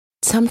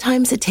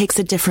Sometimes it takes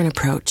a different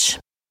approach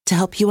to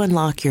help you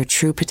unlock your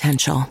true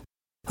potential.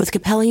 With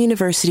Capella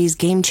University's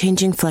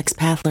game-changing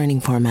FlexPath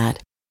learning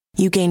format,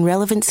 you gain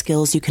relevant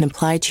skills you can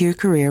apply to your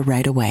career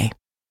right away.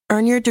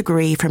 Earn your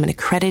degree from an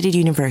accredited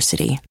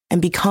university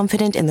and be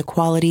confident in the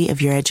quality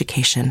of your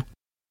education.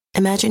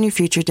 Imagine your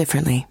future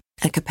differently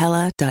at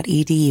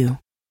capella.edu.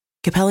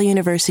 Capella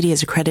University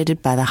is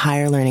accredited by the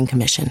Higher Learning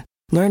Commission.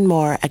 Learn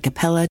more at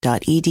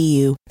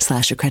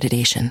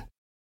capella.edu/accreditation.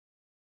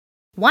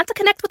 Want to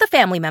connect with a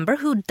family member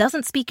who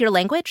doesn't speak your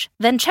language?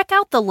 Then check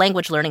out the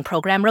language learning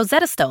program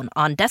Rosetta Stone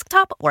on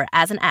desktop or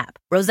as an app.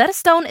 Rosetta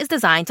Stone is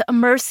designed to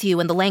immerse you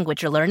in the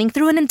language you're learning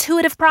through an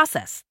intuitive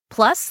process.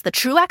 Plus, the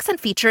True Accent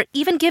feature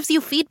even gives you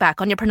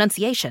feedback on your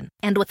pronunciation.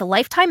 And with a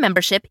lifetime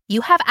membership,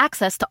 you have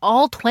access to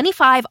all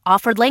 25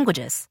 offered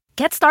languages.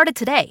 Get started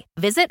today.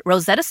 Visit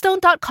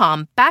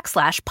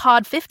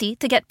rosettastone.com/pod50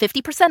 to get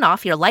 50%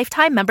 off your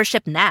lifetime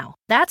membership now.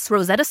 That's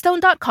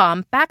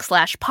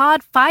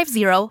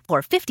rosettastone.com/pod50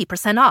 for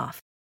 50%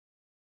 off.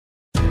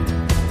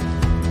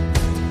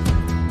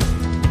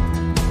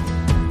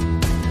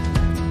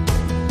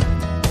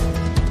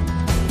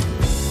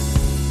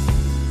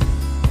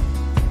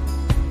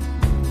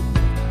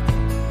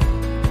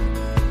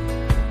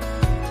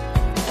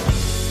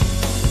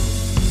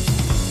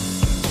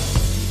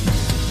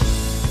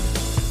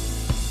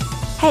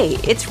 Hey,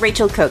 it's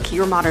Rachel Cook,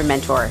 your Modern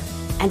Mentor.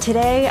 And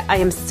today I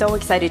am so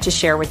excited to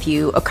share with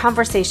you a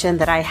conversation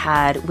that I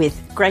had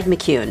with Greg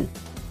McKeown.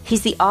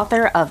 He's the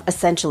author of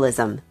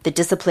Essentialism, The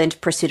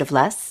Disciplined Pursuit of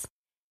Less,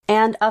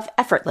 and of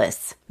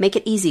Effortless, Make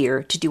It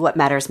Easier to Do What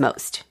Matters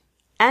Most.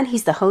 And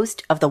he's the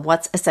host of the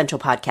What's Essential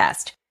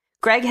podcast.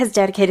 Greg has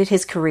dedicated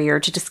his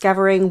career to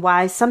discovering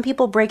why some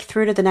people break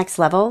through to the next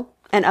level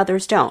and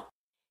others don't.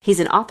 He's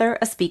an author,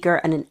 a speaker,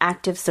 and an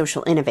active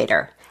social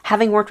innovator,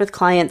 having worked with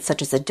clients such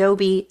as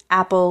Adobe,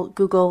 Apple,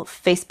 Google,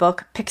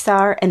 Facebook,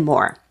 Pixar, and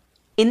more.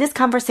 In this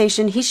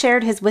conversation, he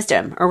shared his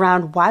wisdom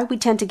around why we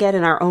tend to get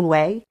in our own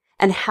way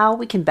and how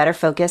we can better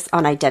focus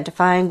on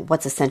identifying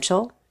what's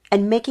essential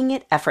and making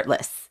it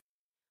effortless.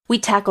 We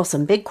tackle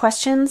some big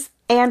questions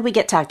and we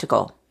get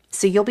tactical,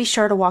 so you'll be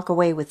sure to walk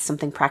away with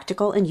something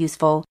practical and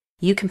useful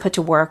you can put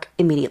to work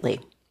immediately.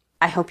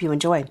 I hope you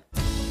enjoy.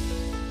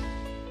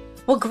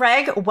 Well,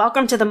 Greg,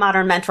 welcome to the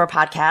Modern Mentor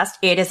podcast.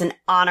 It is an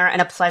honor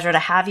and a pleasure to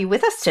have you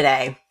with us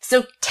today.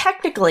 So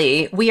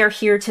technically, we are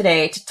here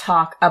today to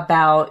talk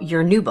about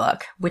your new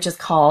book, which is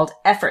called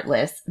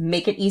Effortless,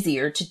 Make It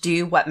Easier to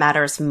Do What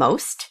Matters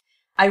Most.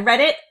 I read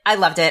it. I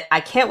loved it.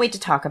 I can't wait to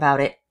talk about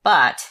it.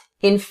 But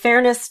in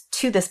fairness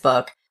to this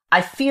book,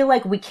 I feel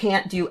like we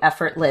can't do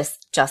effortless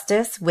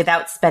justice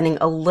without spending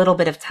a little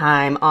bit of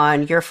time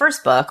on your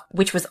first book,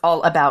 which was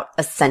all about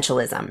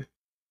essentialism.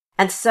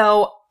 And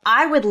so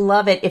I would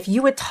love it if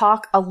you would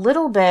talk a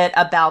little bit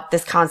about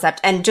this concept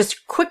and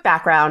just quick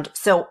background.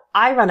 So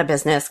I run a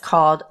business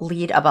called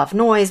Lead Above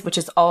Noise, which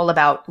is all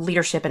about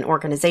leadership and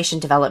organization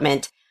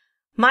development.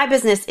 My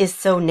business is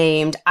so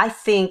named, I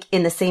think,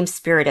 in the same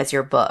spirit as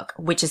your book,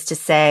 which is to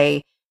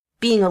say,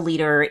 being a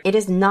leader, it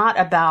is not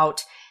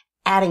about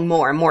adding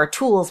more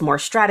tools, more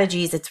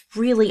strategies. It's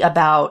really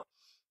about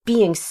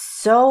being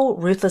so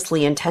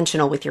ruthlessly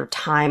intentional with your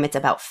time. It's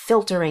about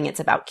filtering. It's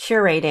about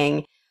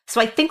curating. So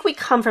I think we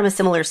come from a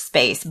similar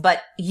space,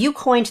 but you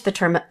coined the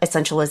term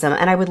essentialism,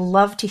 and I would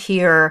love to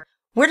hear,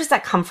 where does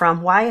that come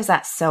from? Why is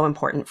that so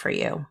important for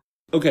you?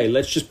 Okay,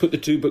 let's just put the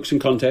two books in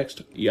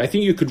context. I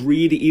think you could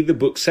read either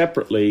book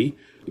separately,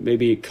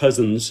 maybe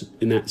cousins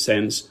in that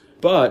sense,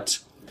 but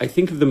I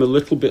think of them a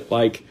little bit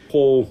like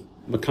Paul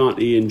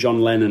McCartney and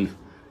John Lennon.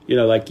 You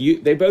know, like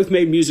they both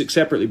made music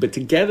separately, but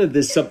together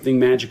there's something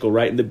magical,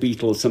 right? In the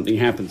Beatles, something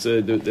happens.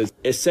 The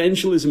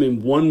essentialism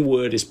in one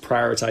word is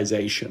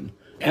prioritization.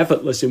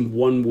 Effortless in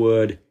one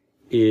word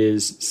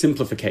is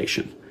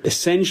simplification.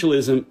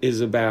 Essentialism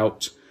is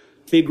about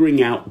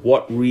figuring out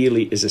what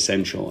really is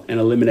essential and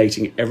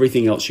eliminating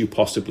everything else you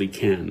possibly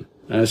can,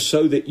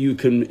 so that you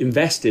can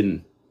invest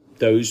in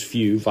those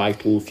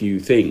vital few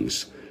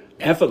things.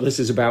 Effortless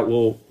is about,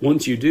 well,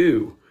 once you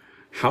do,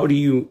 how do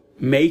you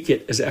make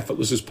it as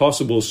effortless as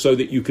possible so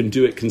that you can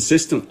do it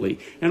consistently,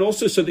 and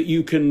also so that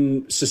you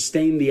can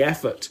sustain the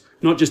effort,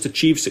 not just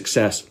achieve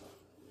success,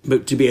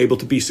 but to be able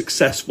to be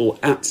successful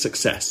at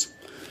success.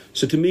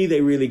 So to me, they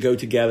really go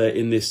together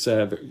in this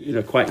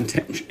quite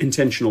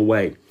intentional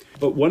way.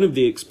 But one of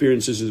the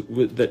experiences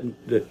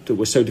that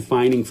were so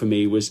defining for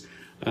me was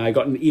I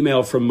got an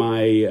email from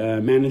my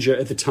manager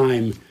at the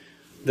time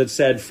that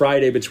said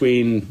Friday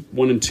between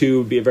 1 and 2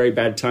 would be a very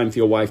bad time for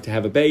your wife to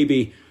have a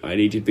baby. I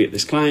need you to be at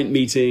this client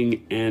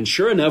meeting. And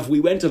sure enough,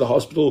 we went to the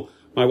hospital.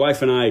 My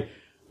wife and I,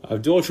 our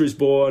daughter is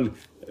born,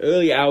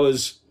 early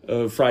hours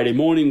of Friday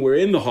morning, we're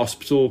in the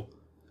hospital.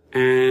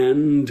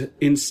 And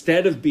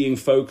instead of being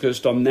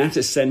focused on that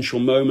essential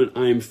moment,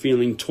 I am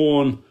feeling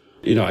torn.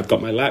 You know, I've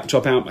got my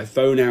laptop out, my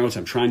phone out,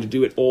 I'm trying to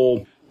do it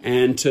all.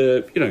 And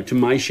to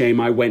my shame,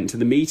 I went to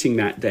the meeting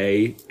that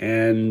day.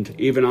 And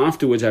even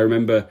afterwards, I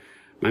remember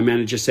my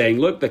manager saying,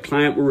 look, the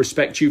client will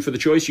respect you for the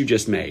choice you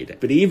just made.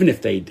 But even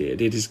if they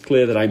did, it is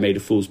clear that I made a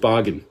fool's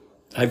bargain.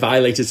 I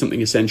violated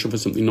something essential for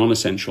something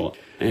non-essential.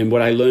 And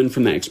what I learned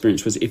from that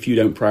experience was if you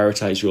don't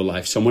prioritize your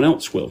life, someone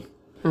else will.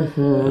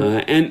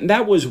 And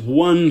that was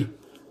one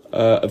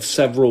of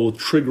several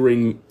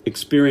triggering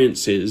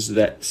experiences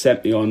that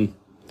set me on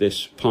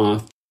this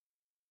path.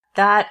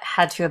 That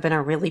had to have been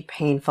a really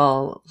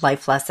painful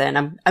life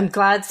lesson. I'm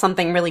glad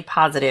something really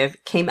positive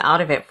came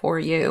out of it for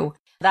you.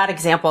 That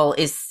example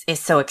is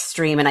so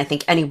extreme. And I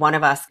think any one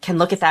of us can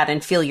look at that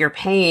and feel your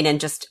pain and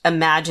just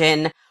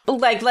imagine,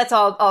 like, let's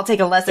all take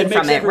a lesson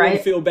from it, right? It makes everyone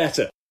feel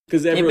better.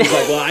 Because everyone's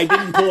like, well, I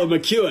didn't pull a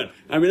McEwen.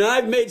 I mean,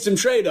 I've made some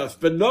trade-offs,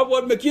 but not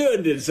what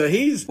McEwen did. So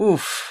he's...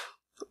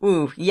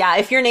 Ooh. Yeah,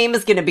 if your name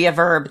is going to be a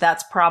verb,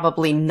 that's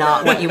probably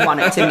not what you want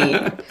it to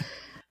mean.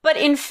 But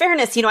in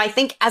fairness, I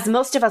think as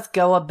most of us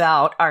go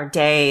about our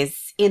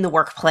days in the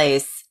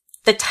workplace,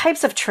 the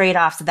types of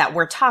trade-offs that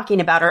we're talking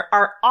about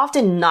are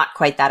often not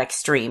quite that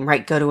extreme,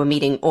 right? Go to a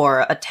meeting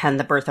or attend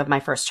the birth of my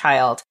first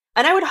child.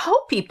 And I would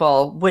hope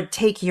people would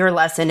take your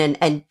lesson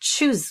and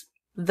choose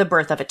the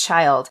birth of a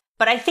child.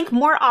 But I think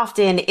more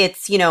often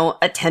it's,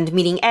 attend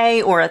meeting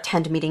A or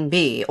attend meeting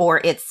B, or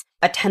it's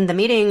attend the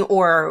meeting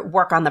or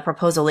work on the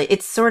proposal.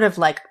 It's sort of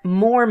like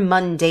more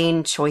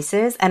mundane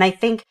choices. And I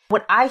think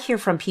what I hear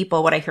from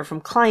people, what I hear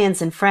from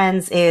clients and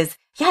friends is,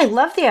 yeah, I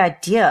love the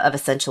idea of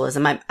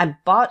essentialism. I'm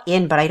bought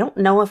in, but I don't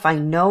know if I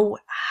know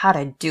how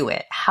to do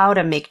it, how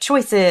to make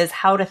choices,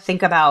 how to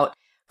think about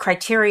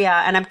criteria.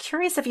 And I'm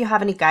curious if you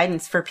have any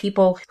guidance for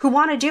people who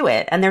want to do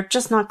it and they're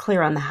just not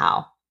clear on the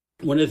how.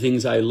 One of the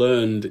things I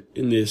learned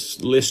in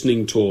this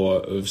listening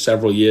tour of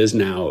several years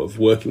now of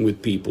working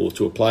with people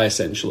to apply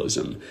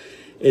essentialism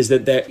is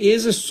that there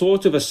is a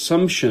sort of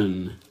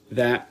assumption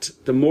that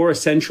the more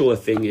essential a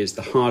thing is,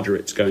 the harder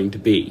it's going to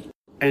be.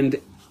 And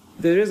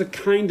there is a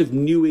kind of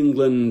New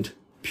England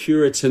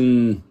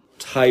Puritan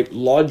type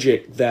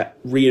logic that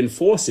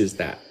reinforces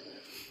that.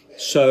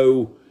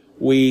 So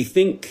we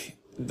think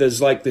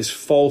there's like this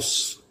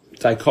false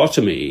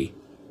dichotomy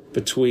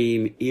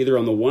between either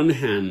on the one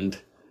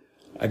hand,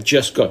 I've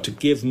just got to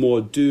give more,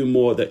 do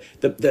more.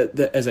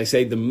 That as I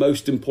say, the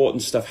most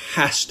important stuff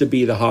has to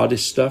be the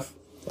hardest stuff.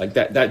 Like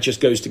that just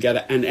goes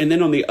together. And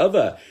then on the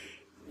other,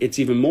 it's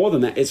even more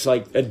than that. It's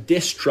like a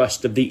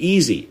distrust of the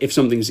easy. If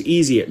something's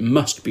easy, it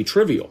must be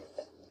trivial.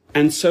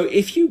 And so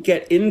if you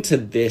get into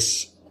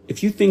this,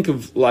 if you think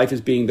of life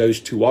as being those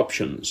two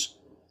options,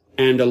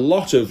 and a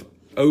lot of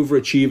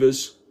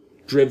overachievers,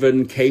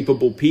 driven,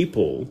 capable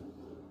people,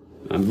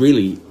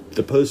 really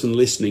the person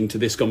listening to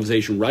this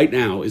conversation right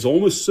now is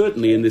almost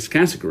certainly in this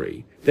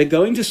category, they're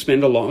going to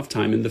spend a lot of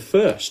time in the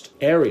first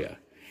area.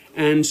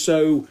 And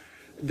so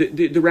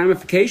the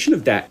ramification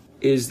of that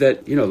is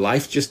that,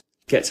 life just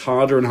gets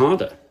harder and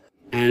harder.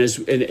 And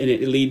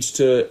it leads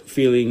to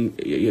feeling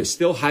you're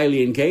still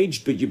highly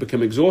engaged, but you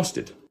become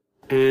exhausted.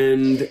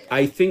 And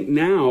I think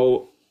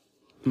now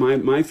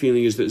my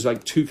feeling is that there's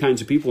like two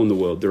kinds of people in the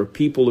world. There are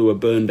people who are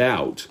burned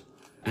out,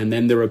 and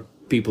then there are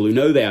people who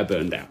know they are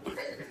burned out.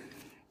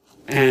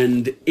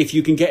 And if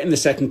you can get in the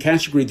second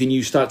category, then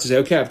you start to say,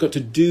 okay, I've got to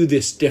do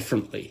this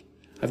differently.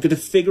 I've got to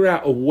figure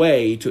out a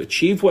way to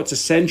achieve what's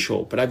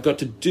essential, but I've got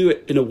to do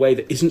it in a way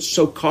that isn't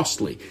so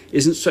costly,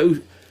 isn't so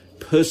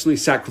personally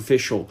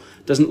sacrificial,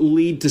 doesn't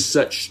lead to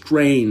such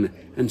strain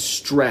and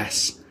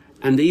stress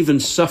and even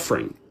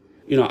suffering.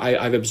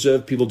 I've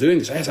observed people doing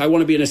this. Yes, I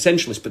want to be an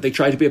essentialist, but they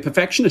try to be a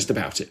perfectionist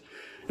about it.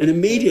 And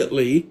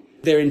immediately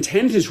their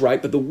intent is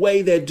right, but the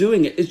way they're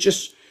doing it is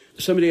just...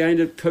 Somebody I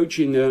ended up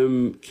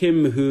coaching,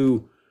 Kim,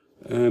 who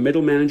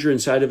middle manager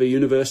inside of a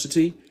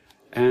university,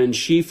 and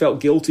she felt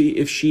guilty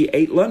if she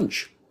ate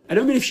lunch. I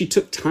don't mean if she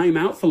took time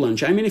out for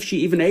lunch. I mean if she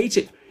even ate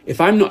it.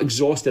 If I'm not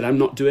exhausted, I'm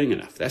not doing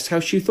enough. That's how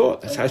she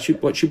thought. That's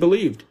what she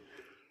believed.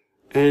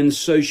 And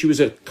so she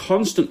was a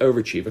constant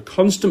overachiever,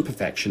 constant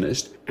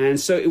perfectionist. And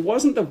so it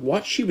wasn't that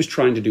what she was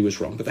trying to do was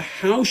wrong, but the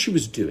how she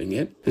was doing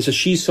it. And so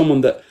she's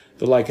someone that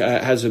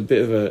has a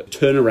bit of a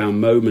turnaround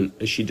moment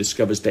as she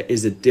discovers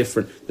there's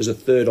a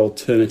third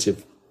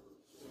alternative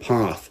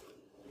path.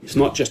 It's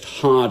not just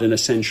hard and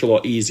essential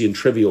or easy and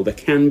trivial. There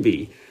can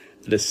be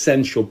an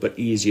essential but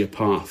easier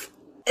path.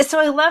 So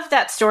I love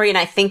that story, and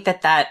I think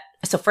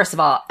so first of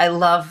all, I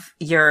love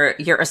your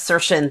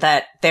assertion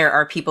that there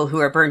are people who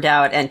are burned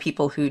out and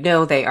people who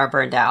know they are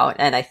burned out.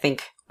 And I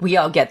think we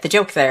all get the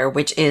joke there,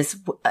 which is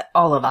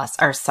all of us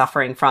are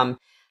suffering from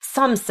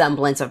some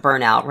semblance of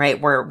burnout, right?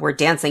 We're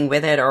dancing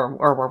with it or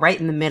we're right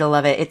in the middle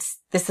of it.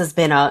 This has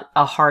been a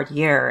hard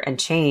year and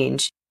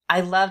change. I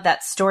love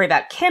that story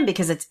about Kim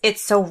because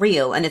it's so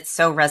real and it's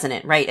so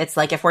resonant, right? It's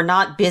like if we're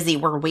not busy,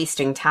 we're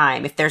wasting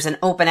time. If there's an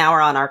open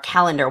hour on our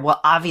calendar, well,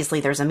 obviously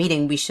there's a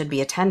meeting we should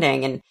be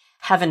attending, and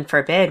heaven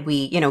forbid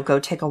we, go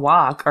take a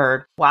walk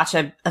or watch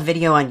a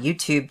video on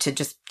YouTube to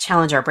just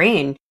challenge our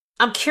brain.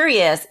 I'm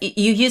curious,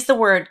 you use the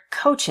word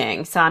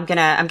coaching, so I'm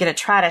gonna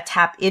try to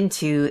tap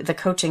into the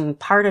coaching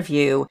part of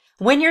you.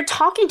 When you're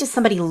talking to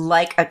somebody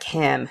like a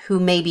Kim, who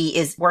maybe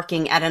is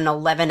working at an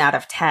 11 out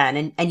of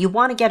 10, and you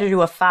want to get her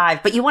to a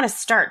 5, but you want to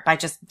start by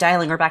just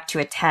dialing her back to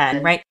a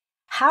 10, right?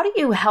 How do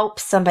you help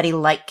somebody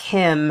like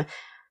Kim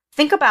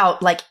think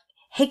about, like,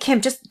 hey,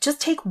 Kim, just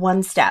take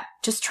one step.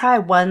 Just try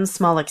one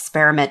small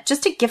experiment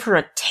just to give her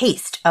a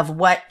taste of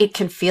what it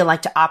can feel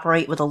like to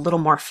operate with a little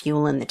more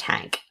fuel in the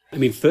tank. I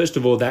mean, first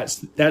of all,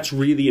 that's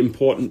really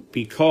important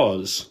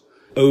because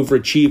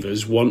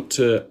overachievers want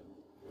to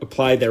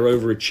apply their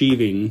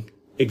overachieving,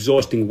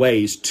 exhausting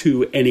ways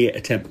to any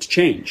attempt to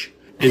change.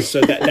 And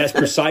so that's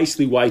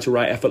precisely why to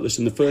write Effortless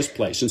in the first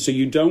place. And so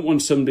you don't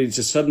want somebody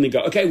to suddenly go,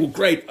 okay, well,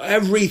 great,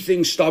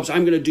 everything stops.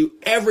 I'm going to do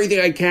everything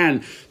I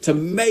can to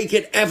make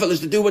it effortless,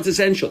 to do what's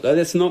essential.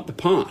 That's not the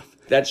path.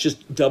 That's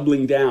just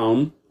doubling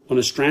down on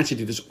a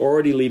strategy that's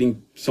already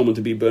leading someone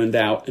to be burned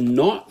out and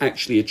not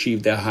actually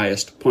achieve their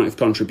highest point of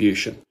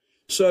contribution.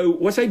 So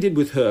what I did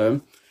with her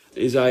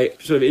is I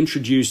sort of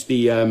introduced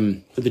the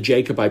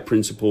Jacobi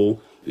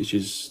principle, which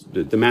is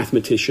the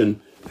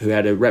mathematician who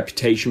had a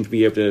reputation for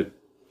being able to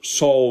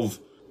solve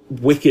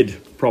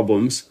wicked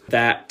problems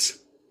that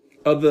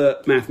other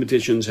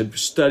mathematicians had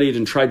studied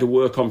and tried to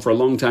work on for a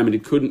long time and he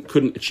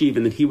couldn't achieve,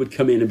 and then he would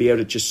come in and be able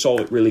to just solve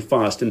it really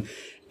fast.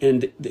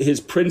 And his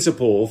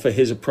principle for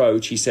his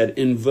approach, he said,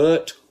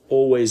 invert,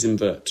 always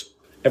invert.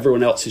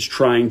 Everyone else is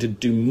trying to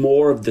do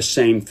more of the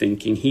same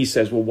thinking. He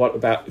says, well, what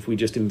about if we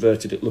just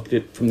inverted it, looked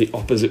at it from the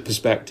opposite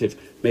perspective?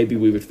 Maybe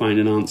we would find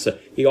an answer.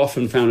 He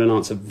often found an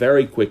answer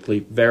very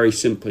quickly, very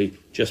simply,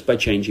 just by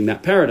changing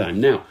that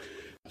paradigm. Now,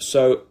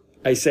 so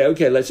I say,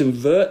 okay, let's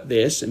invert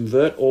this.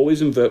 Invert,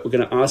 always invert. We're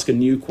going to ask a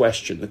new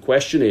question. The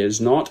question is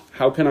not,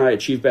 how can I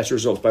achieve better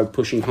results by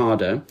pushing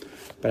harder,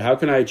 but how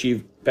can I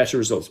achieve better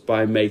results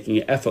by making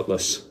it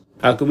effortless?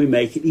 How can we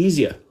make it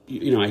easier?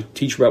 You know, I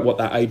teach about what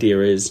that idea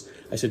is.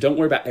 I said, don't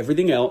worry about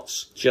everything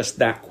else, just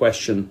that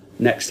question.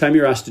 Next time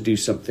you're asked to do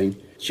something,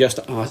 just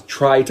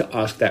try to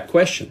ask that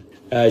question.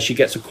 She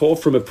gets a call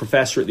from a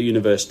professor at the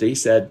university,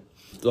 said,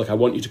 look, I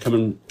want you to come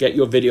and get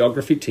your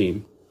videography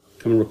team,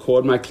 come and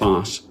record my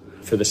class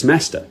for the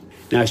semester.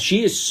 Now,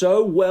 she is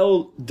so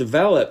well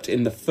developed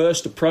in the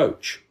first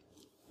approach.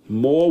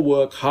 More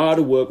work,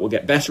 harder work, we'll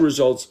get better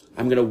results.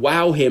 I'm going to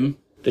wow him,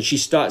 that she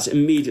starts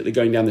immediately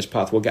going down this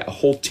path. We'll get a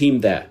whole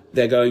team there.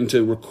 They're going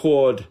to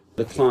record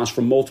the class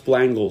from multiple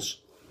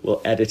angles.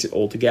 We'll edit it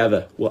all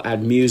together. We'll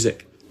add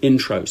music,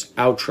 intros,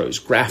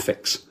 outros,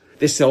 graphics.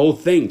 This whole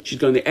thing. She's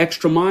going the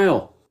extra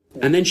mile.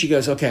 And then she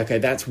goes, okay,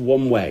 that's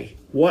one way.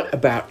 What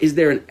about, is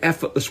there an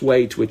effortless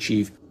way to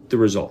achieve the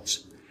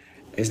results?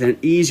 Is there an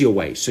easier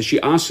way? So she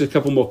asks a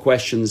couple more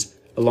questions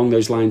along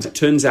those lines. It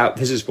turns out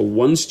this is for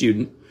one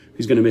student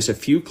who's going to miss a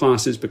few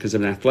classes because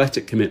of an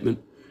athletic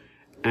commitment.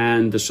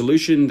 And the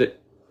solution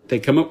that they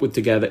come up with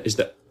together is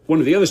that one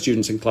of the other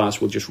students in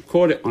class will just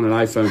record it on an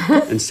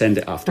iPhone and send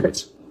it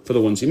afterwards. For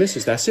the ones he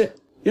misses, that's it.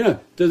 You know,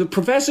 the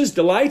professor's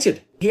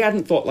delighted. He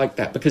hadn't thought like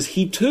that because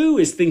he too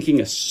is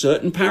thinking a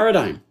certain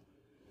paradigm,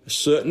 a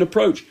certain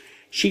approach.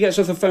 She gets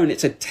off the phone.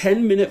 It's a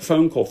 10-minute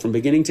phone call from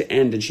beginning to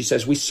end. And she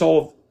says, we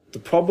solved the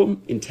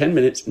problem in 10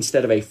 minutes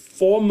instead of a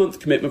 4-month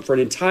commitment for an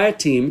entire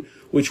team,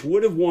 which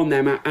would have worn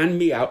them out and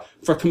me out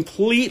for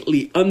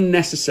completely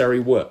unnecessary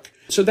work.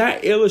 So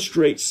that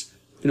illustrates,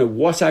 you know,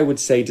 what I would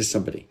say to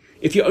somebody.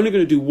 If you're only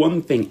going to do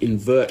one thing,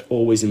 invert,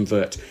 always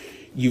invert.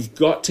 You've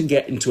got to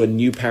get into a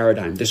new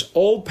paradigm. This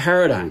old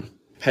paradigm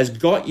has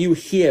got you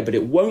here, but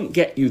it won't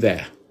get you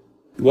there.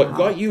 What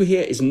got you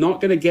here is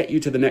not going to get you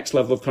to the next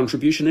level of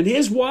contribution. And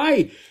here's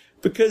why.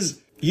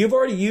 Because you've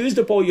already used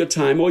up all your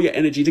time, all your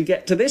energy to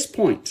get to this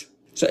point.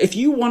 So if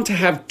you want to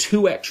have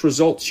 2x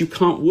results, you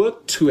can't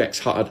work 2x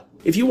hard.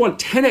 If you want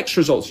 10x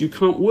results, you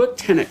can't work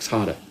 10x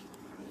harder.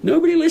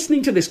 Nobody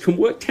listening to this can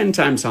work 10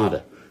 times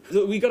harder.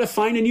 We got to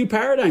find a new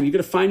paradigm. You got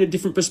to find a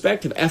different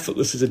perspective.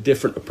 Effortless is a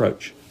different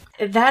approach.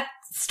 That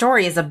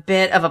story is a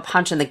bit of a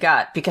punch in the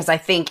gut because I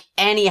think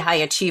any high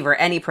achiever,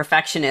 any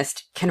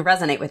perfectionist can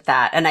resonate with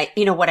that. And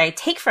what I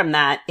take from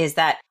that is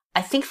that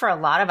I think for a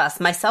lot of us,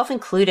 myself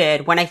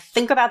included, when I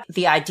think about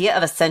the idea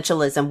of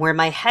essentialism, where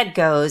my head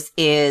goes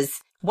is,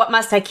 what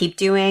must I keep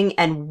doing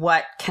and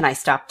what can I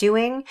stop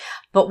doing?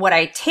 But what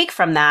I take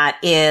from that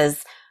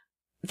is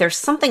there's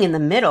something in the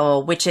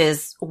middle, which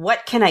is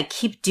what can I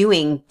keep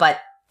doing, but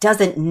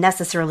doesn't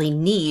necessarily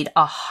need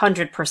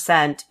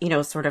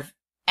 100%, sort of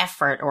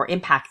effort or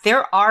impact.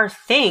 There are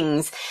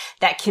things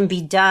that can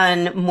be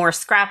done more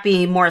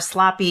scrappy, more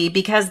sloppy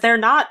because they're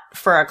not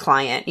for a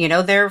client,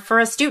 they're for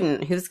a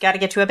student who's got to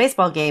get to a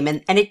baseball game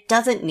and it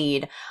doesn't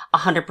need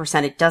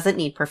 100%. It doesn't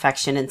need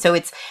perfection. And so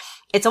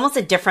it's almost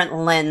a different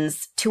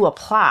lens to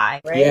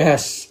apply, right?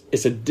 Yes,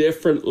 it's a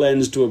different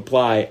lens to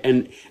apply.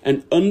 And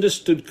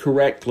understood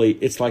correctly,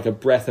 it's like a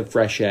breath of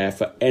fresh air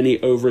for any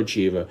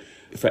overachiever,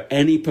 for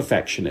any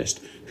perfectionist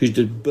who's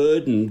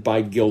burdened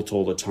by guilt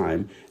all the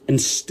time and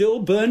still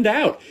burned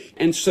out.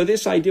 And so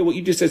this idea, what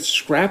you just said,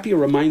 scrappier,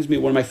 reminds me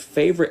of one of my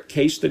favorite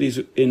case studies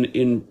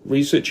in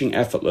researching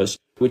Effortless,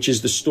 which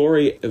is the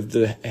story of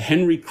the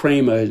Henry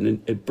Kramer,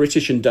 a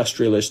British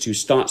industrialist who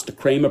starts the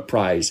Kramer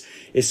Prize.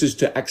 This is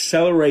to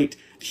accelerate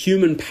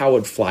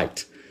human-powered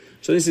flight.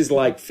 So this is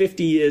like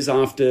 50 years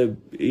after,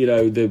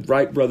 the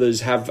Wright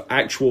brothers have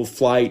actual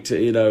flight,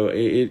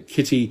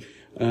 Kitty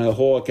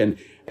Hawk, and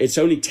it's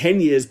only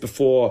 10 years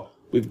before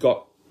we've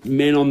got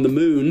men on the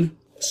moon.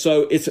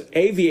 So it's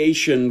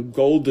aviation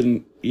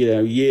golden,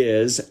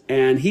 years.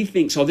 And he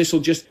thinks,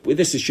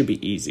 this should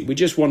be easy. We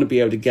just want to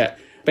be able to get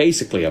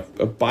basically a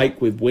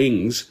bike with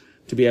wings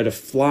to be able to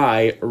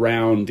fly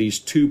around these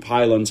two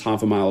pylons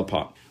half a mile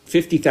apart.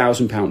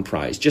 50,000 pound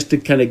prize, just to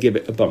kind of give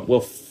it a bump.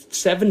 Well,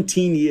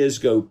 17 years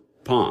go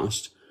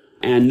past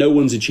and no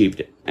one's achieved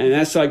it. And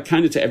that's like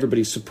kind of to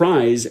everybody's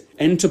surprise.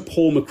 Enter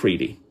Paul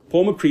MacCready.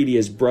 Paul MacCready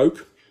is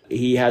broke.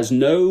 He has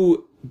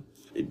no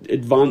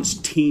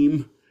advanced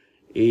team.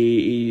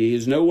 He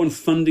has no one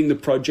funding the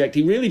project.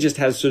 He really just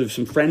has sort of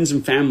some friends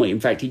and family. In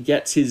fact, he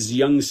gets his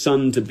young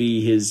son to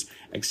be his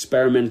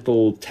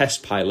experimental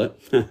test pilot.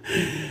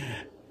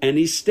 And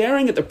he's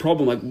staring at the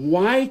problem like,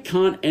 why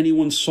can't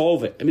anyone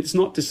solve it? I mean, it's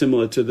not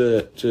dissimilar to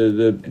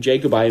the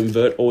Jacob, I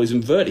invert, always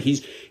invert.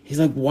 He's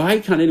like, why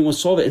can't anyone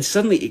solve it? And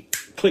suddenly it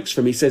clicks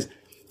for him. He says,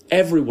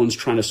 everyone's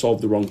trying to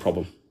solve the wrong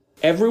problem.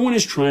 Everyone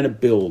is trying to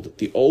build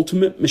the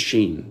ultimate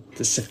machine,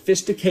 the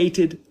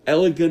sophisticated,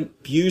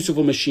 elegant,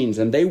 beautiful machines.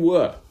 And they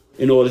were,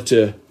 in order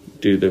to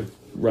do the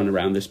run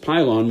around this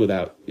pylon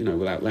without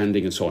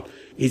landing and so on.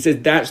 He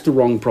said, that's the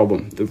wrong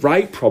problem. The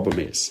right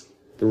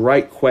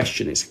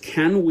question is,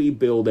 can we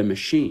build a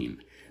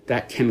machine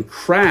that can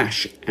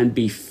crash and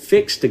be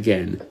fixed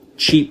again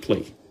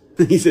cheaply?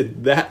 He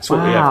said, that's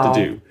what we have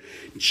to do.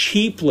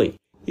 Cheaply.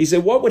 He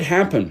said, what would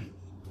happen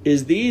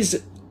is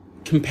these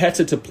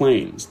competitor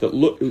planes that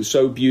look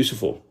so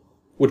beautiful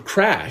would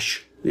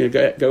crash,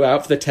 go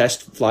out for the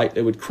test flight,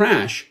 they would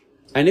crash,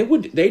 and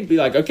they'd be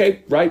like,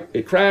 okay, right,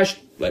 it crashed.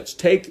 Let's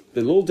take the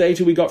little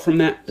data we got from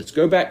that. Let's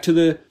go back to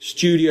the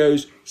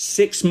studios,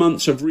 6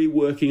 months of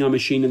reworking our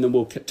machine, and then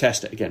we'll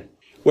test it again.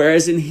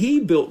 Whereas he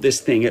built this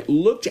thing, it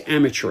looked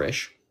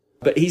amateurish,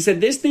 but he said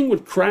this thing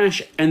would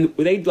crash and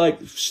they'd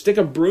stick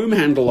a broom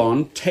handle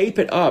on, tape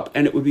it up,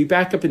 and it would be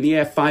back up in the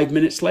air 5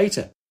 minutes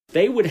later.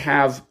 They would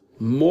have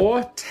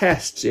more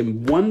tests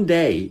in one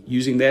day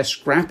using their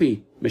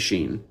scrappy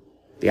machine,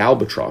 the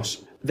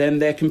Albatross, than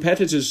their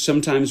competitors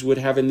sometimes would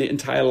have in the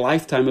entire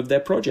lifetime of their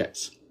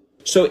projects.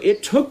 So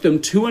it took them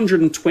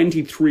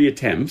 223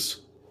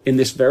 attempts in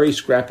this very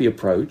scrappy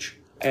approach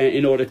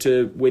in order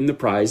to win the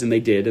prize, and they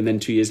did. And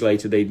then 2 years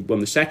later, they won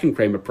the second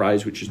Kramer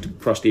Prize, which is to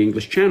cross the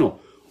English Channel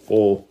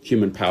for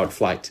human-powered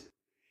flight.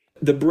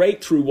 The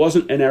breakthrough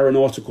wasn't an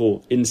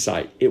aeronautical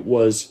insight. It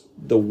was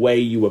the way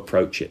you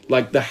approach it.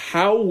 Like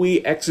how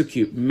we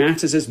execute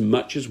matters as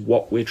much as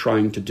what we're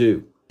trying to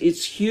do.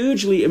 It's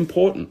hugely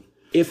important.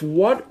 If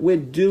what we're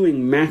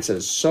doing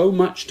matters so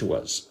much to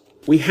us,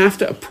 we have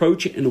to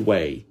approach it in a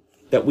way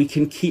that we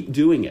can keep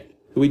doing it.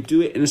 We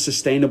do it in a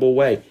sustainable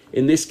way.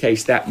 In this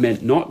case, that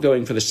meant not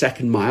going for the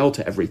second mile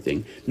to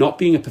everything, not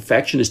being a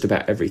perfectionist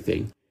about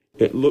everything.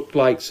 It looked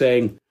like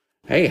saying,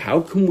 hey,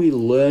 how can we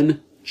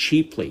learn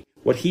cheaply?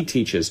 What he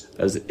teaches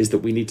us is that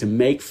we need to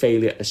make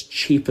failure as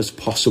cheap as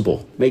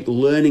possible, make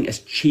learning as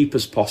cheap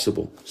as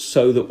possible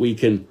so that we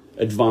can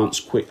advance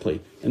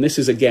quickly. And this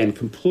is, again,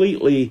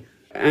 completely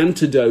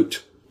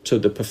antidote to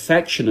the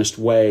perfectionist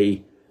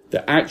way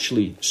that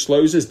actually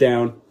slows us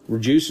down,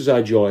 reduces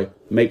our joy,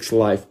 makes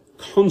life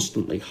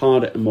constantly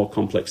harder and more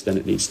complex than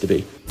it needs to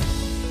be.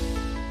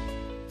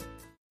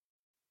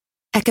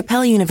 At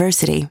Capella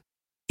University,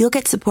 you'll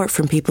get support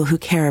from people who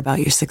care about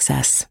your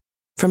success.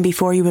 From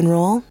before you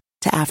enroll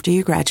to after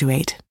you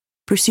graduate,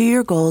 pursue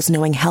your goals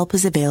knowing help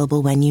is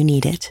available when you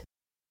need it.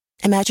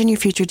 Imagine your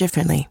future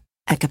differently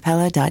at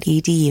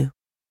capella.edu.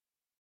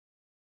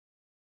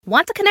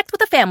 Want to connect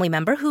with a family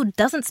member who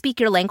doesn't speak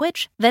your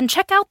language? Then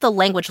check out the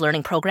language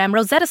learning program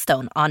Rosetta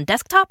Stone on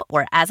desktop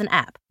or as an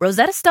app.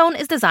 Rosetta Stone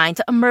is designed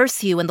to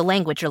immerse you in the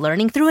language you're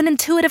learning through an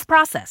intuitive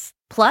process.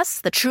 Plus,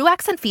 the True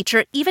Accent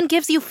feature even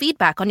gives you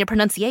feedback on your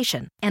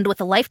pronunciation. And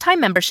with a lifetime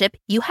membership,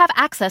 you have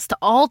access to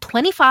all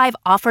 25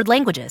 offered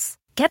languages.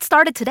 Get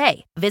started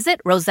today. Visit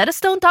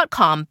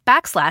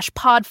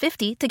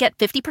rosettastone.com/pod50 to get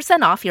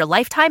 50% off your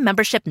lifetime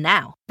membership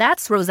now.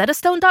 That's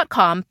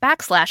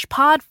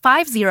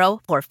rosettastone.com/pod50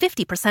 for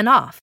 50%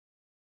 off.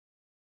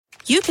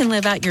 You can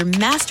live out your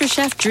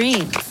MasterChef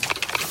dreams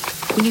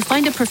when you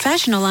find a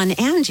professional on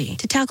Angie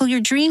to tackle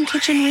your dream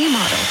kitchen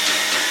remodel.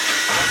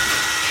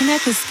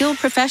 Connect with skilled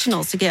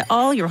professionals to get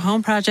all your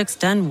home projects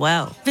done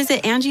well.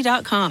 Visit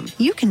Angie.com.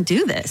 You can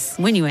do this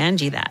when you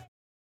Angie that.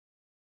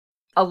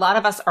 A lot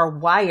of us are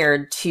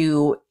wired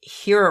to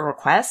hear a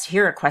request,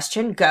 hear a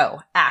question,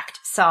 go, act,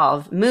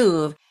 solve,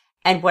 move.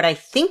 And what I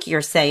think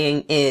you're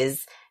saying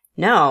is,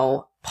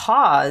 no,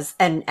 pause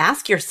and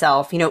ask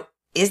yourself,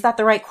 is that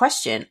the right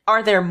question?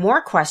 Are there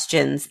more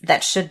questions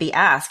that should be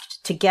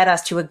asked to get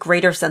us to a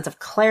greater sense of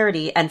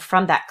clarity? And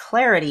from that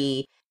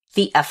clarity,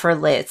 the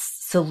effortless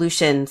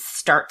solution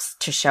starts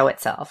to show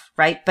itself,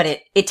 right? But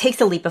it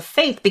takes a leap of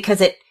faith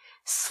because it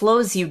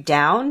slows you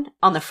down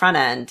on the front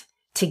end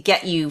to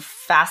get you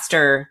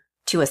faster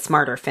to a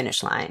smarter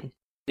finish line.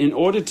 In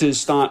order to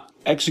start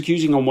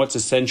executing on what's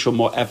essential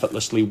more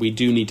effortlessly, we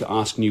do need to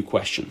ask new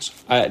questions.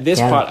 This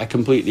part I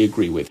completely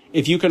agree with.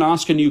 If you can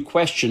ask a new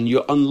question,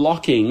 you're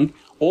unlocking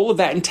all of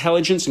that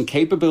intelligence and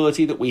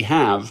capability that we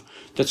have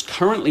that's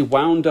currently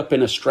wound up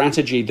in a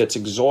strategy that's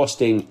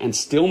exhausting and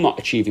still not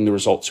achieving the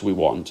results we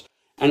want,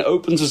 and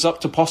opens us up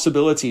to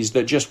possibilities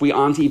that just we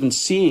aren't even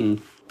seeing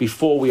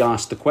before we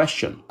ask the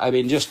question. I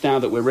mean, just now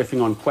that we're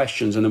riffing on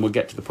questions and then we'll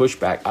get to the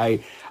pushback, I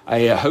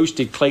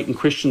hosted Clayton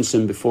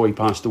Christensen before he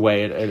passed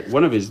away at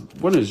one of his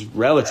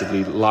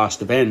relatively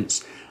last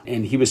events,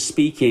 and he was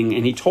speaking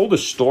and he told a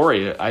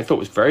story that I thought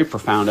was very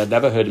profound. I'd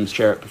never heard him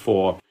share it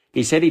before.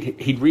 He said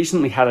he'd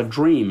recently had a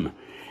dream,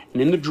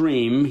 and in the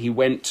dream he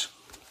went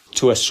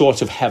to a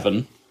sort of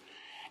heaven.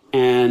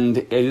 And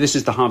this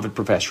is the Harvard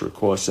professor, of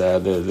course,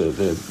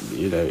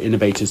 the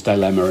Innovator's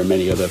Dilemma and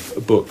many other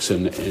books.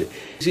 And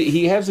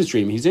he has this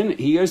dream.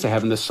 He goes to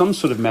heaven. There's some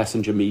sort of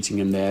messenger meeting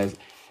him there,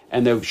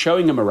 and they're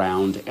showing him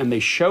around, and they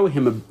show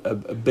him a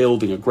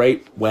building, a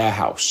great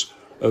warehouse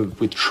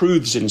with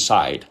truths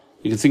inside.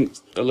 You can think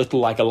a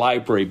little like a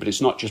library, but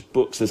it's not just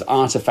books. There's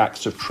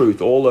artifacts of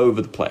truth all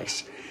over the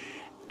place.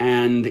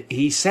 And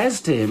he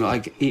says to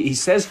him, he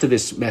says to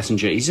this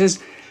messenger, he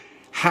says,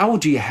 "How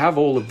do you have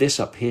all of this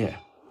up here?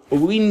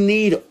 We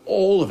need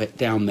all of it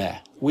down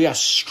there. We are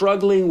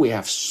struggling. We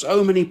have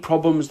so many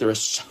problems. There are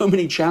so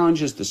many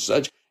challenges. There's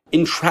such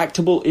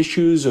intractable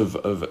issues of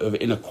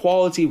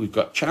inequality. We've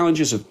got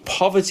challenges of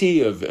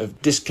poverty,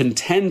 of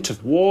discontent,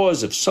 of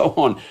wars, of so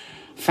on,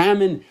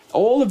 famine.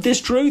 All of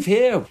this truth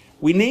here.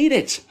 We need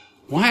it.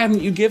 Why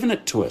haven't you given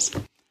it to us?"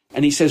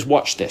 And he says,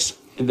 "Watch this."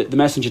 And the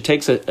messenger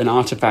takes an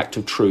artifact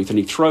of truth and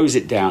he throws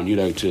it down,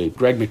 to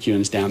Greg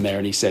McKeown's down there,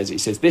 and he says,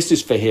 "This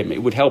is for him.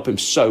 It would help him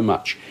so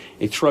much."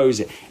 He throws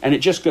it, and it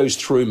just goes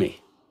through me.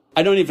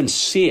 I don't even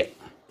see it.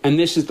 And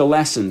this is the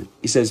lesson.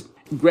 He says,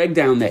 Greg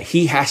down there,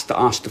 he has to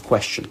ask the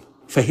question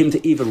for him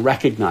to even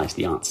recognize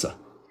the answer.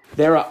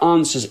 There are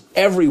answers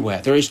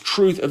everywhere. There is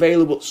truth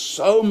available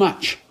so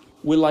much.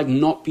 We're like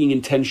not being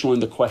intentional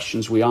in the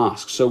questions we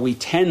ask. So we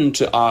tend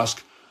to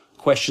ask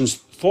questions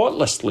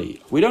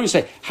thoughtlessly. We don't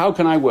say, how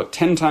can I work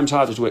 10 times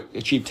harder to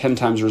achieve 10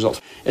 times the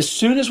results? As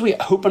soon as we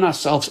open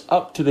ourselves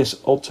up to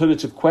this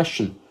alternative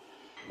question,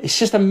 it's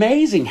just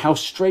amazing how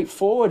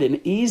straightforward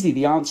and easy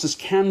the answers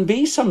can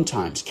be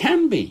sometimes.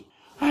 Can be.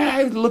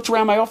 I looked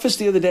around my office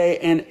the other day,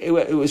 and it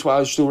was while I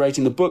was still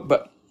writing the book,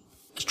 but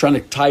I was trying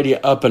to tidy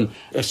it up and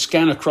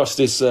scan across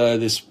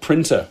this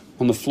printer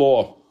on the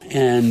floor.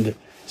 And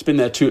it's been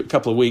there a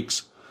couple of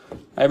weeks.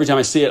 Every time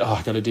I see it,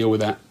 I got to deal with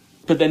that.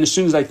 But then as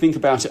soon as I think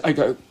about it, I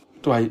go,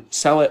 do I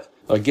sell it?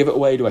 Do I give it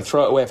away? Do I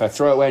throw it away? If I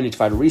throw it away, I need to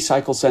find a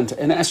recycle center.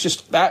 And that's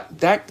just, that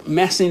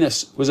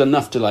messiness was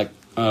enough to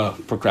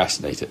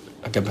procrastinate it.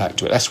 I go back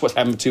to it. That's what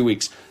happened 2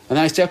 weeks. And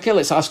then I say, okay,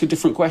 let's ask a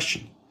different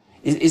question.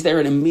 Is there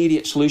an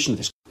immediate solution to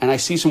this? And I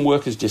see some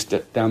workers just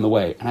down the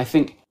way. And I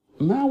think,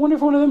 I wonder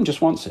if one of them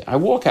just wants it. I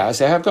walk out, I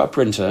say, I've got a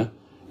printer.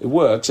 It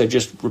works. I've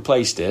just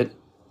replaced it.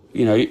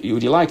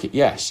 Would you like it?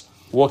 Yes.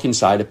 Walk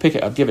inside, I pick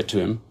it up, give it to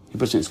him. He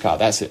puts it in his car.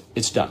 That's it.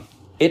 It's done.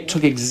 It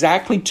took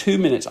exactly 2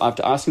 minutes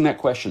after asking that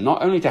question,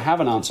 not only to have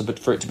an answer, but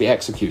for it to be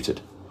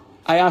executed.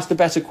 I asked a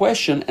better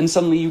question, and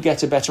suddenly you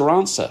get a better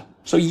answer.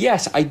 So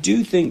yes, I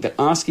do think that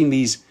asking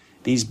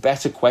these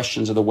better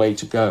questions are the way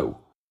to go.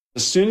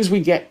 As soon as we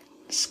get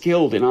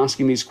skilled in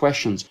asking these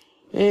questions,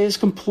 it's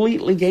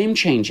completely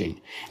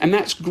game-changing. And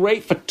that's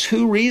great for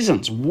 2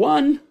 reasons.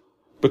 One,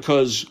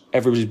 because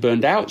everybody's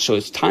burned out, so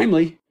it's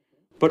timely.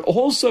 But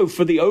also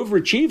for the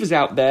overachievers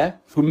out there,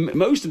 who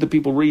most of the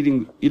people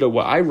reading,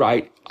 what I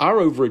write are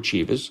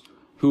overachievers,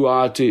 who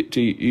are,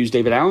 to use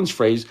David Allen's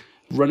phrase,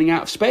 running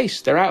out of space.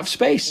 They're out of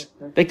space.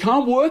 They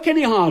can't work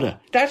any harder.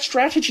 That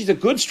strategy is a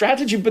good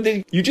strategy, but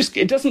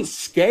it doesn't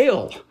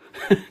scale.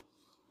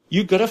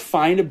 You've got to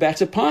find a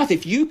better path.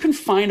 If you can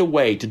find a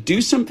way to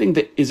do something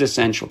that is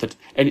essential,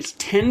 and it's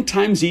 10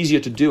 times easier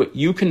to do it,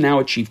 you can now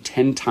achieve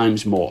 10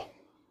 times more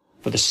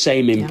for the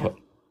same input.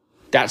 Yeah.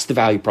 That's the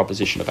value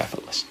proposition of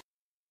Effortless.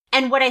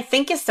 And what I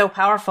think is so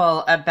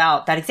powerful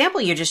about that example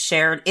you just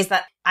shared is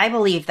that I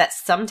believe that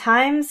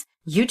sometimes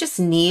you just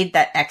need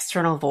that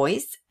external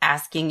voice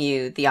asking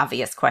you the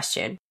obvious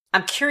question.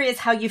 I'm curious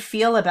how you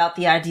feel about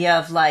the idea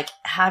of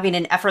having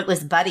an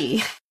effortless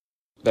buddy.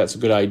 That's a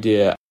good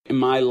idea. In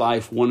my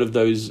life, one of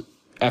those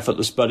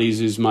effortless buddies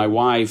is my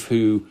wife,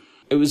 who,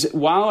 it was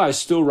while I was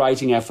still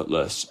writing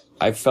Effortless,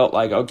 I felt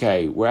like,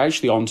 okay, we're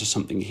actually onto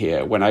something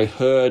here. When I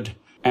heard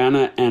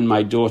Anna and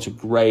my daughter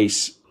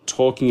Grace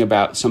talking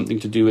about something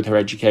to do with her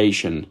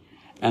education,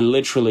 and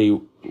literally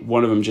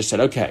one of them just said,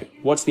 okay,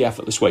 what's the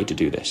effortless way to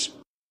do this?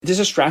 There's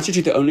a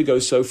strategy that only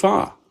goes so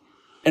far.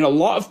 And a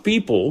lot of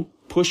people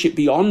push it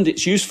beyond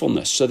its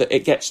usefulness so that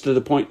it gets to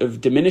the point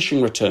of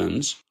diminishing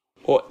returns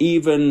or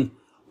even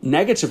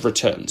negative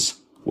returns,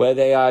 where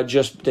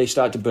they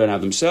start to burn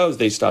out themselves.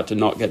 They start to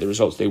not get the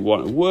results they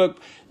want at work.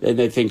 Then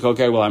they think,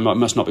 okay, well, I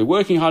must not be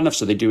working hard enough.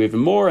 So they do even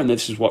more. And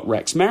this is what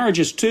wrecks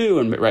marriages too,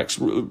 and wrecks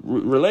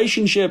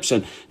relationships.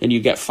 And then you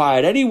get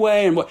fired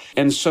anyway.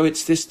 And so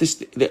it's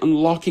the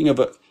unlocking of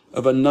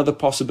of another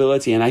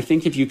possibility. And I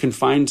think if you can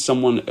find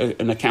someone,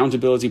 an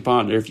accountability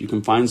partner, if you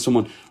can find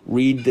someone,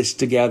 read this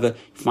together,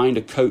 find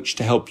a coach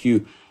to help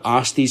you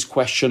ask these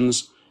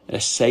questions in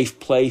a safe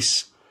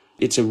place,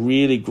 it's a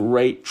really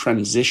great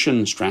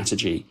transition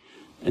strategy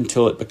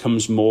until it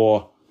becomes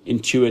more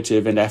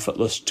intuitive and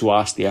effortless to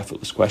ask the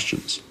effortless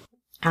questions.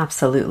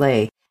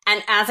 Absolutely.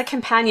 And as a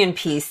companion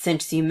piece,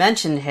 since you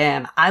mentioned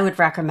him, I would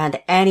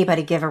recommend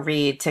anybody give a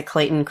read to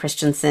Clayton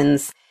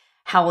Christensen's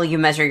How Will You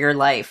Measure Your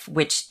Life,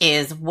 which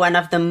is one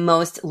of the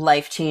most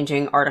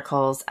life-changing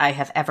articles I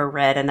have ever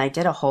read. And I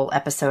did a whole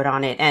episode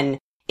on it. And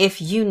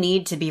if you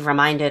need to be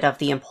reminded of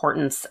the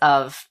importance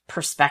of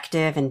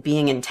perspective and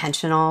being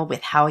intentional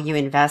with how you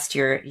invest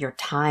your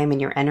time and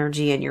your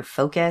energy and your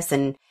focus,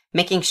 and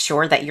making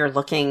sure that you're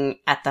looking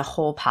at the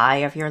whole pie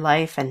of your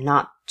life and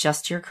not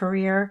just your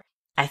career,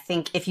 I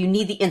think if you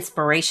need the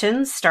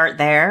inspiration, start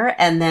there,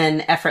 and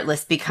then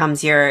Effortless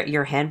becomes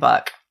your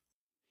handbook.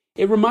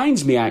 It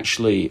reminds me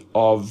actually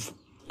of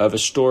a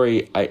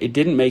story. It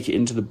didn't make it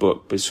into the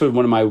book, but it's sort of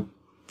one of my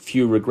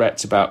few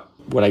regrets about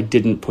what I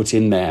didn't put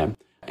in there.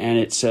 And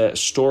it's a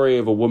story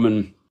of a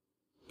woman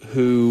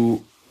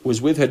who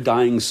was with her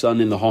dying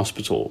son in the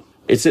hospital.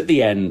 It's at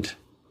the end,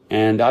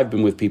 and I've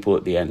been with people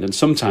at the end, and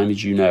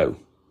sometimes you know,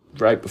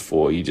 right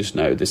before, you just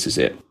know this is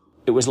it.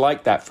 It was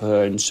like that for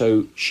her, and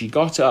so she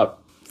got up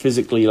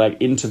physically, like,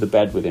 into the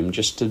bed with him,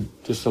 just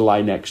to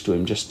lie next to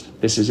him,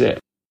 just, this is it.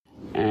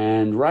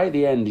 And right at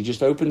the end, he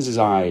just opens his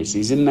eyes.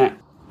 He's in that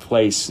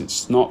place.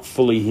 It's not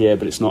fully here,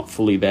 but it's not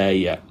fully there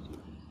yet.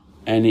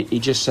 And he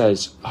just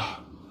says, oh,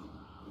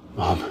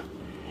 Mom,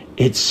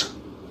 it's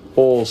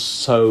all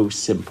so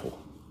simple.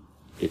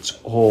 It's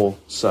all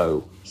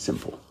so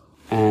simple.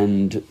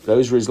 And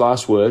those were his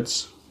last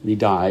words. He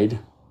died.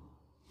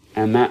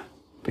 And that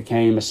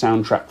became a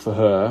soundtrack for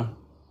her,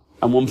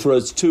 and one for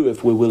us too,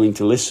 if we're willing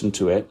to listen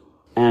to it.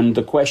 And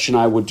the question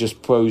I would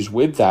just pose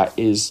with that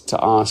is to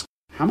ask,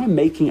 how am I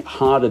making it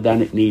harder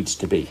than it needs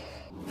to be?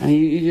 And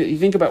you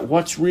think about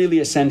what's really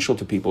essential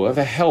to people. Of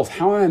health,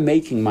 how am I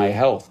making my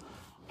health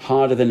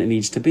harder than it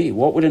needs to be?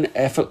 What would an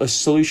effortless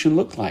solution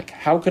look like?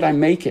 How could I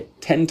make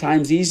it 10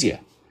 times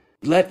easier?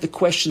 Let the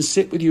question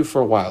sit with you for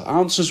a while.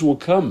 Answers will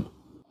come.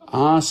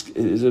 Ask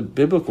is a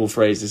biblical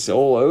phrase. It's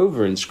all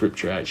over in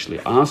Scripture, actually.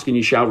 Ask and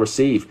you shall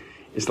receive.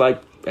 It's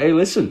like, hey,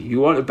 listen, you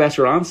want a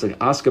better answer,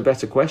 ask a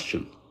better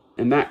question.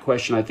 And that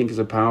question, I think, is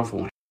a powerful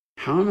one.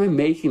 How am I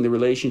making the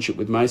relationship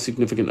with my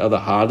significant other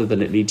harder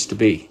than it needs to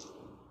be?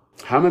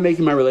 How am I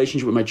making my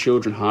relationship with my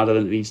children harder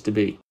than it needs to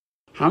be?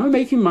 How am I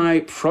making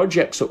my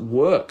projects at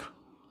work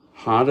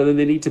harder than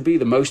they need to be?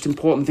 The most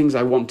important things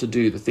I want to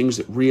do, the things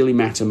that really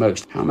matter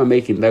most, how am I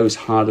making those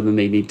harder than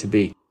they need to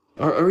be?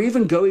 Or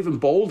even go even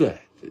bolder.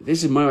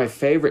 This is one of my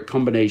favorite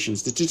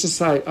combinations, to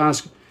just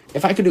ask,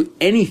 if I could do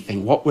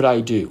anything, what would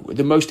I do?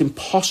 The most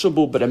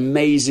impossible but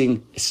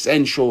amazing,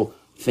 essential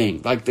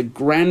thing, like the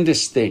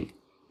grandest thing.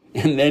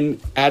 And then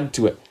add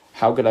to it,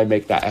 how could I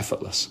make that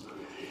effortless?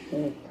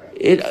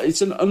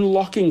 It's an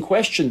unlocking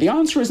question. The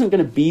answer isn't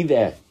going to be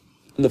there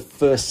in the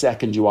first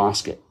second you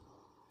ask it.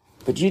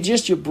 But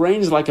your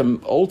brain's like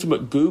an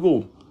ultimate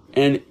Google,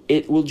 and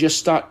it will just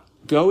start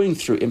going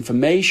through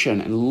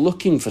information and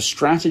looking for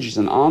strategies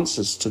and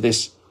answers to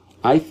this.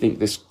 I think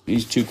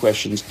these two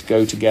questions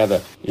go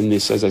together in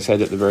this, as I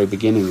said at the very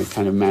beginning, a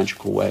kind of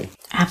magical way.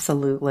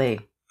 Absolutely.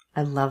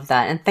 I love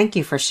that. And thank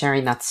you for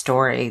sharing that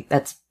story.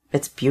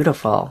 It's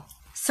beautiful.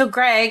 So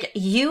Greg,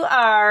 you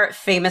are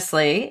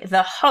famously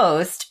the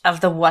host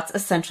of the What's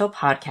Essential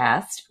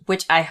podcast,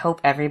 which I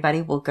hope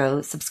everybody will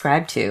go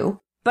subscribe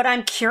to. But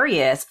I'm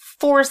curious,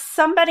 for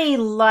somebody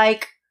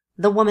like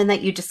the woman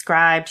that you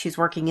described who's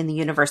working in the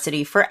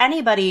university, for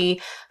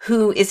anybody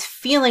who is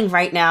feeling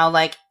right now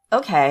like,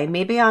 okay,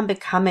 maybe I'm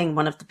becoming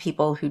one of the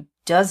people who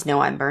does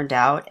know I'm burned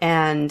out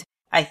and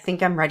I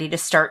think I'm ready to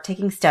start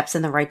taking steps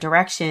in the right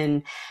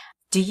direction.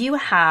 Do you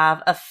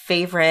have a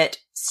favorite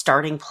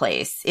starting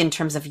place in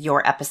terms of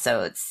your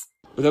episodes?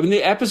 I mean,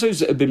 the episodes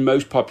that have been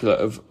most popular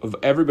of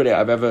everybody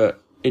I've ever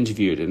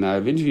interviewed, and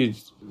I've interviewed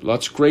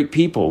lots of great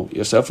people,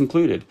 yourself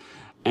included,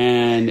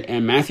 and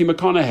Matthew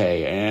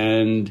McConaughey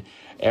and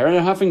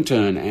Erin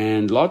Huffington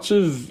and lots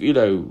of,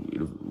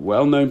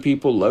 well-known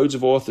people, loads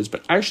of authors.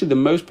 But actually the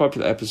most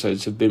popular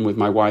episodes have been with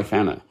my wife,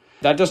 Anna.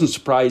 That doesn't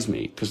surprise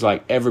me because,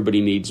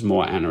 everybody needs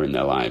more Anna in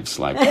their lives.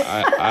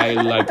 I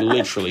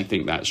literally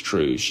think that's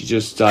true. She's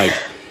just,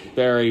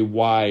 very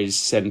wise,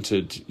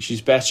 centered. She's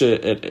better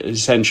at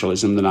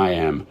essentialism than I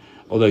am,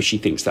 although she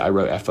thinks that I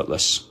wrote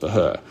Effortless for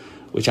her,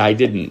 which I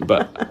didn't,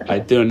 but I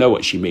don't know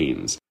what she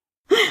means.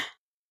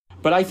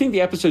 But I think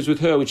the episodes with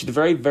her, which is the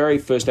very, very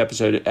first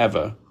episode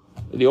ever,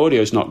 the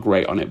audio is not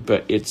great on it,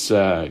 but it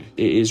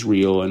is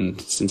real and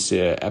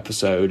sincere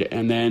episode.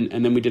 And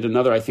then we did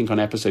another, I think, on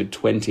episode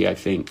 20, I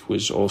think,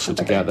 was also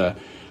together.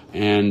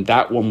 And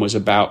that one was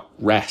about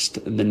rest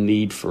and the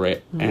need for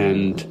it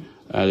and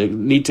the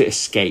need to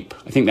escape.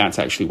 I think that's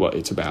actually what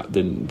it's about,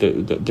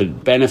 the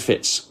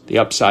benefits, the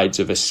upsides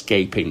of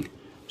escaping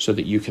so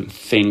that you can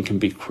think and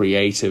be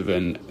creative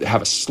and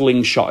have a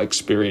slingshot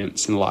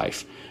experience in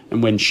life.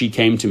 And when she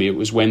came to me, it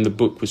was when the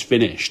book was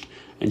finished.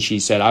 And she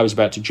said, I was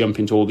about to jump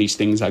into all these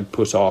things I'd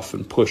put off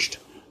and pushed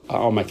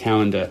on my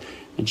calendar.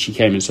 And she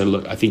came and said,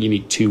 look, I think you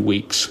need 2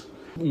 weeks.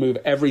 Move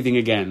everything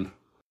again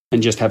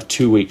and just have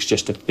 2 weeks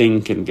just to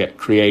think and get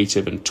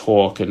creative and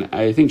talk. And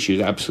I think she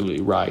was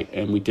absolutely right.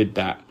 And we did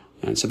that.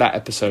 And so that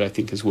episode, I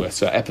think, is worth.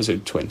 So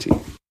episode 20.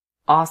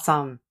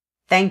 Awesome.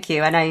 Thank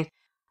you. And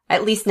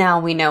at least now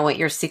we know what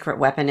your secret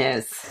weapon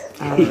is.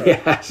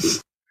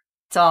 Yes.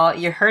 It's all,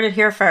 you heard it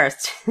here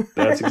first.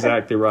 That's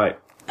exactly right.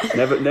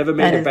 Never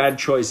made a bad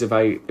choice if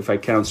I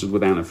counseled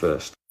with Anna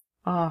first.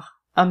 Oh,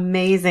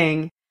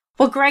 amazing.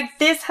 Well, Greg,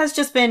 this has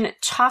just been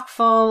chock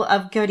full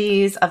of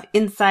goodies, of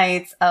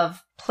insights,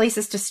 of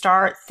places to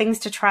start, things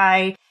to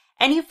try.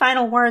 Any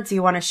final words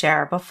you want to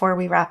share before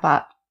we wrap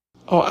up?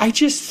 Oh, I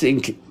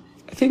think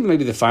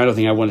maybe the final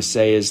thing I want to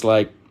say is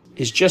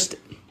just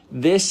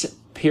this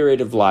period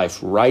of life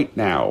right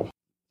now,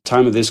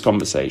 time of this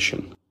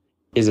conversation,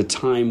 is a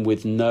time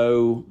with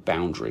no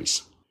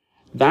boundaries.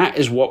 That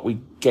is what we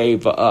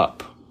gave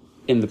up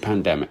in the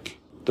pandemic.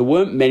 There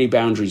weren't many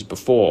boundaries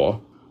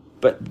before,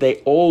 but they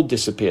all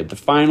disappeared. The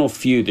final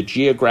few, the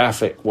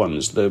geographic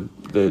ones,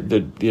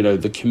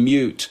 the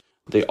commute,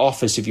 the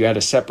office, if you had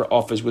a separate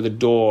office with a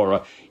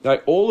door,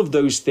 all of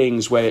those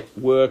things where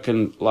work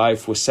and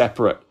life were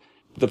separate,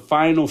 the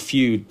final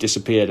few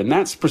disappeared. And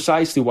that's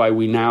precisely why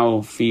we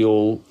now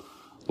feel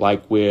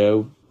like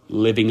we're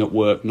living at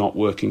work, not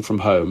working from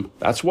home.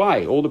 That's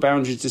why all the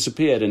boundaries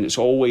disappeared, and it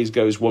always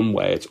goes one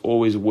way. It's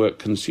always work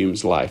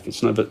consumes life.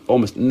 It's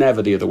almost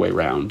never the other way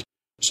around.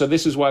 So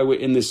this is why we're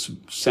in this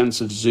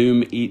sense of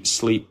Zoom, eat,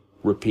 sleep,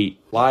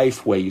 repeat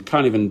life, where you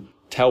can't even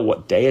tell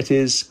what day it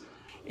is.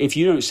 If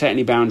you don't set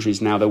any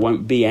boundaries now, there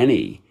won't be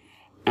any.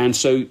 And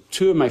so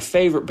 2 of my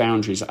favorite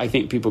boundaries I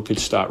think people could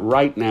start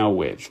right now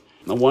with.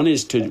 One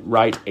is to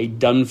write a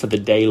done for the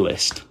day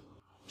list.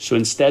 So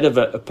instead of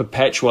a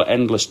perpetual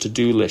endless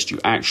to-do list,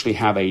 you actually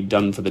have a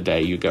done for the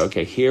day. You go,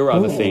 okay, here are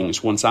the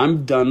things. Once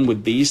I'm done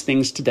with these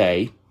things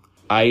today,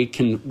 I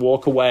can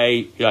walk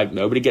away,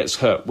 nobody gets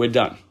hurt. We're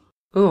done.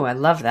 Ooh, I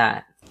love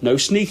that. No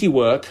sneaky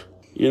work,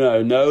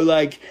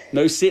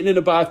 no sitting in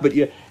a bath, but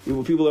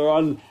people are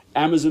on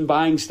Amazon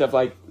buying stuff,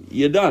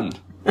 you're done.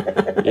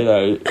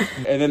 And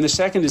then the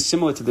second is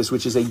similar to this,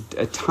 which is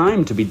a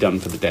time to be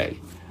done for the day.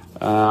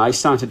 I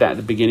started that at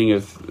the beginning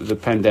of the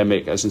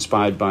pandemic as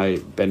inspired by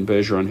Ben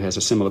Bergeron, who has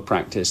a similar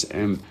practice.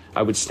 And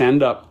I would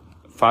stand up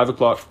 5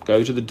 o'clock,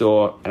 go to the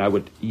door, and I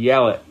would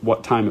yell at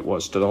what time it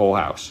was to the whole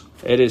house.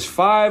 It is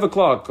 5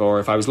 o'clock, or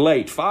if I was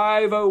late,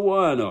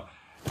 5:01, or,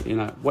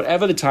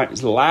 whatever the time.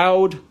 It's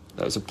loud.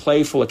 That was a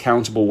playful,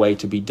 accountable way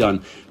to be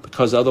done,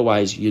 because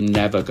otherwise you're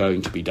never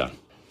going to be done.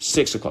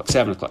 6 o'clock,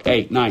 7 o'clock,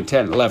 8, 9,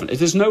 10, 11.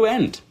 There's no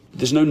end.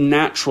 There's no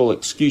natural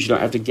excuse. You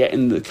don't have to get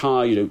in the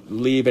car. You don't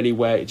leave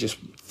anywhere. It just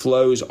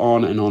flows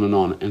on and on and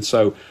on. And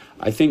so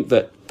I think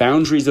that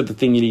boundaries are the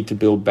thing you need to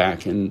build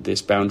back in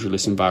this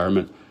boundaryless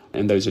environment.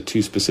 And those are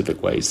 2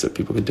 specific ways that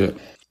people can do it.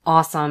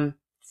 Awesome.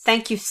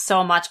 Thank you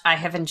so much. I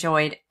have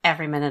enjoyed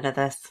every minute of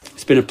this.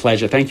 It's been a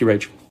pleasure. Thank you,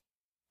 Rachel.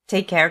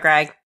 Take care,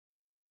 Greg.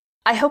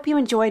 I hope you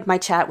enjoyed my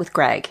chat with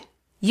Greg.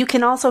 You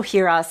can also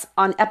hear us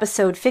on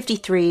episode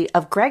 53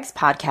 of Greg's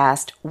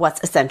podcast,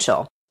 What's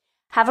Essential.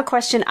 Have a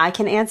question I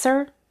can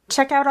answer?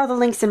 Check out all the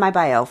links in my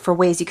bio for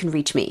ways you can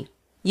reach me.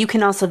 You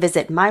can also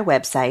visit my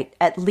website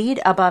at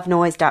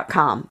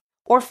leadabovenoise.com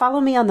or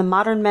follow me on the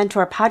Modern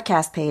Mentor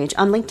podcast page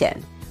on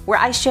LinkedIn, where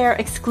I share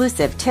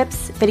exclusive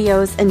tips,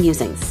 videos, and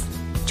musings.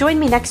 Join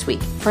me next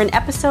week for an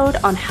episode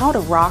on how to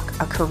rock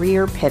a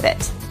career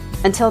pivot.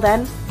 Until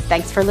then,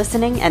 thanks for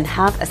listening and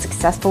have a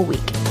successful week.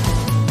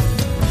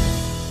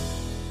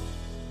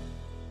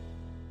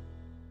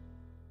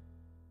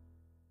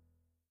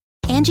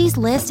 Angie's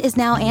List is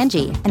now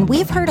Angie, and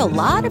we've heard a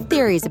lot of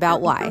theories about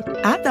why.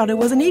 I thought it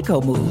was an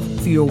eco move.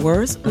 Fewer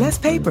words, less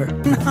paper.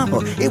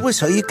 No, it was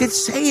so you could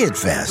say it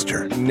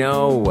faster.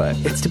 No,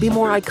 it's to be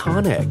more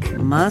iconic.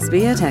 Must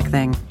be a tech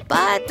thing.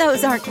 But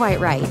those aren't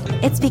quite right.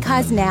 It's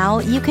because now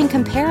you can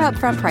compare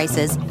upfront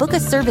prices, book a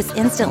service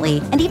instantly,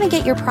 and even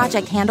get your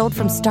project handled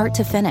from start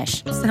to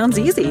finish. Sounds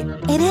easy.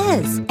 It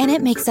is, and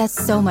it makes us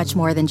so much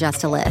more than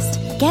just a list.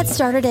 Get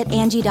started at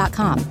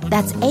Angie.com.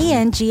 That's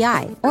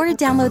ANGI, or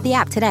download the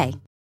app today.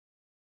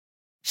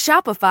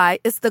 Shopify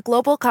is the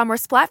global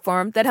commerce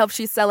platform that helps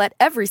you sell at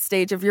every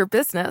stage of your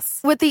business.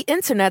 With the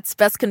internet's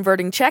best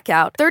converting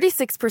checkout,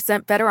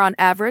 36% better on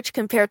average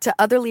compared to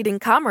other leading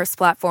commerce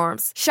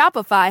platforms,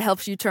 Shopify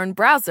helps you turn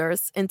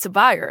browsers into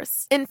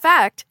buyers. In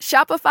fact,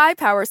 Shopify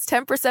powers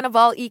 10% of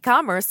all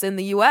e-commerce in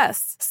the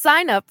U.S.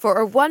 Sign up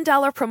for a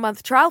 $1 per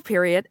month trial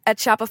period at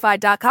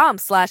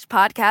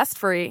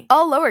shopify.com/podcastfree.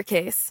 All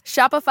lowercase,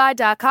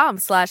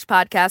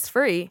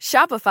 shopify.com/podcastfree,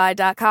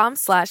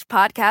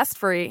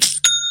 shopify.com/podcastfree.